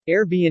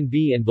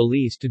Airbnb and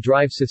Belize to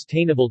drive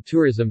sustainable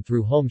tourism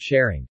through home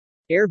sharing.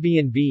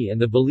 Airbnb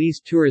and the Belize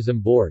Tourism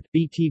Board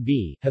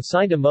 (BTB) have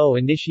signed a MoU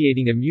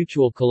initiating a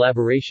mutual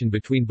collaboration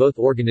between both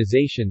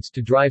organizations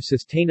to drive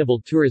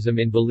sustainable tourism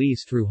in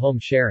Belize through home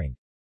sharing.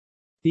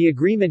 The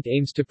agreement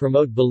aims to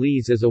promote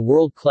Belize as a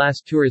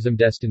world-class tourism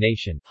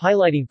destination,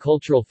 highlighting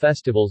cultural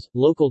festivals,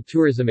 local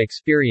tourism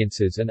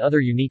experiences and other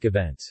unique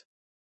events.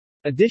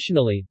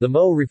 Additionally, the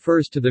MoU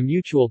refers to the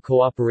mutual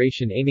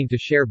cooperation aiming to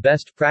share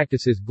best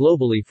practices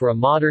globally for a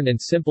modern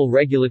and simple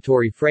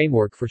regulatory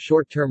framework for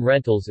short-term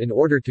rentals in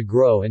order to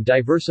grow and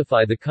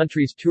diversify the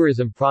country's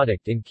tourism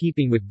product in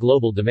keeping with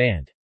global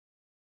demand.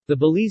 The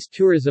Belize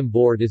Tourism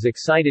Board is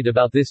excited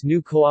about this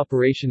new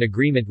cooperation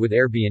agreement with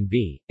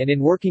Airbnb, and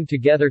in working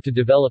together to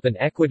develop an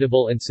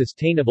equitable and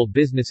sustainable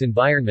business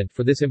environment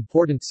for this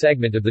important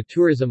segment of the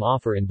tourism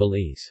offer in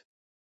Belize.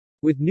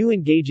 With new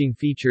engaging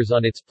features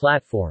on its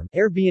platform,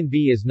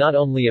 Airbnb is not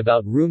only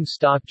about room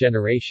stock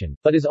generation,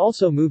 but is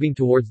also moving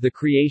towards the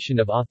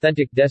creation of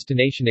authentic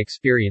destination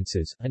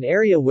experiences, an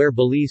area where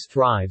Belize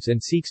thrives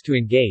and seeks to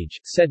engage,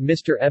 said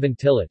Mr. Evan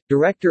Tillett,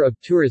 Director of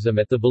Tourism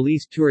at the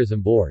Belize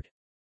Tourism Board.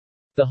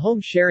 The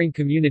home-sharing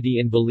community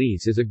in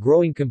Belize is a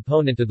growing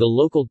component of the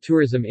local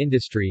tourism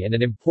industry and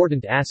an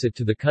important asset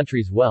to the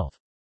country's wealth.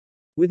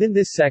 Within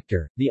this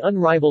sector, the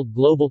unrivaled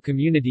global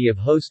community of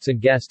hosts and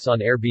guests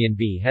on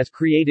Airbnb has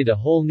created a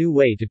whole new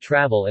way to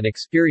travel and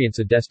experience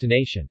a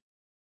destination.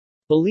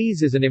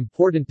 Belize is an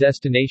important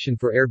destination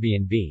for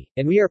Airbnb,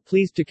 and we are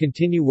pleased to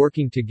continue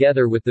working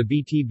together with the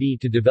BTB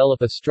to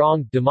develop a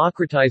strong,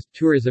 democratized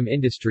tourism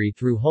industry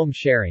through home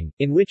sharing,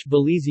 in which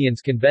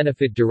Belizeans can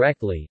benefit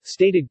directly,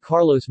 stated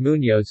Carlos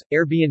Munoz,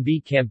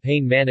 Airbnb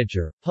campaign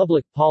manager,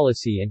 public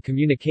policy and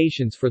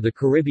communications for the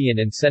Caribbean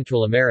and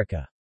Central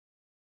America.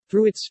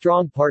 Through its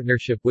strong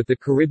partnership with the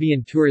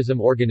Caribbean Tourism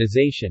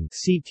Organization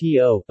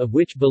 (CTO), of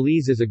which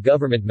Belize is a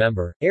government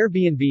member,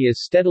 Airbnb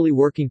is steadily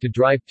working to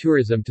drive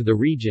tourism to the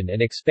region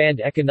and expand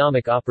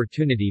economic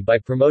opportunity by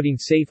promoting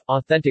safe,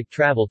 authentic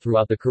travel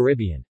throughout the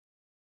Caribbean.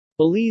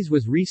 Belize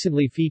was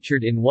recently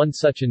featured in one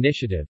such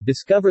initiative,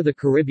 Discover the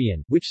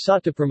Caribbean, which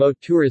sought to promote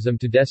tourism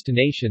to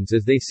destinations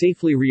as they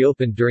safely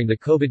reopened during the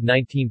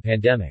COVID-19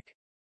 pandemic.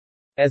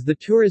 As the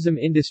tourism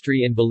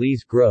industry in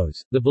Belize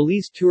grows, the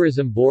Belize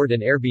Tourism Board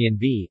and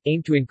Airbnb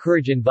aim to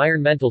encourage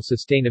environmental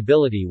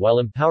sustainability while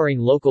empowering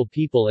local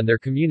people and their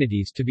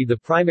communities to be the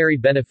primary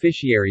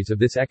beneficiaries of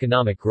this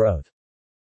economic growth.